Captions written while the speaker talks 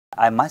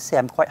I must say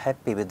I'm quite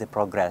happy with the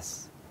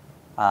progress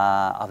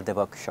of the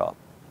workshop.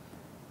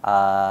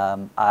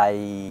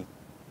 I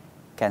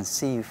can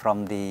see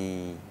from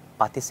the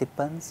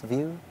participants'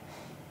 view,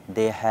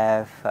 they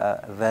have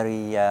a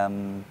very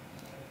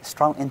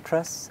strong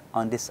interest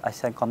on this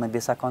ASEAN Common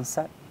Visa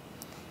concept.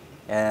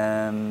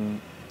 In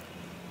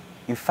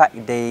fact,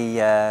 they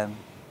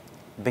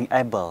being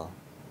able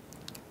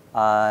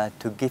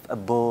to give a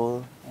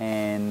bold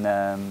and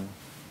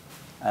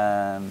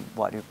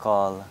what you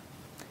call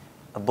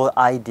bold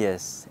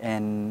ideas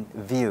and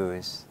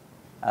views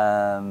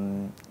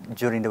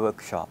during the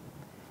workshop,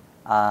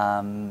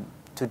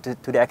 to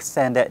the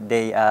extent that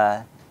they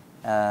are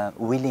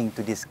willing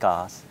to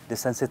discuss the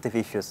sensitive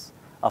issues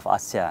of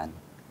ASEAN.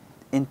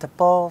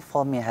 Interpol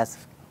for me have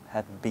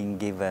been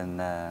given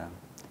a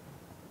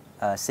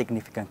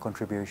significant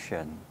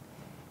contribution,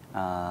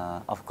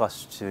 of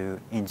course,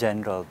 in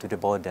general to the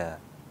border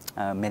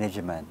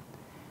management,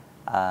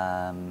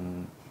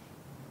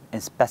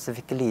 and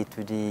specifically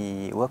to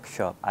the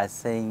workshop. I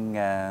think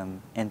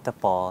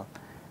Interpol,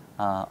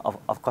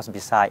 of course,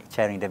 besides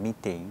chairing the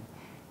meeting,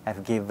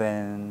 have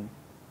given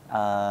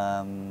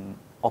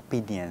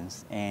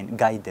opinions and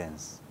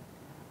guidance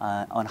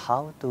on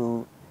how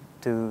to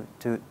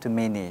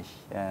manage,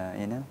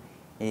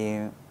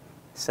 a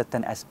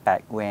certain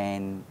aspect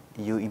when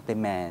you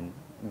implement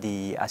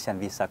the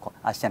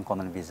ASEAN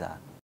Common Visa.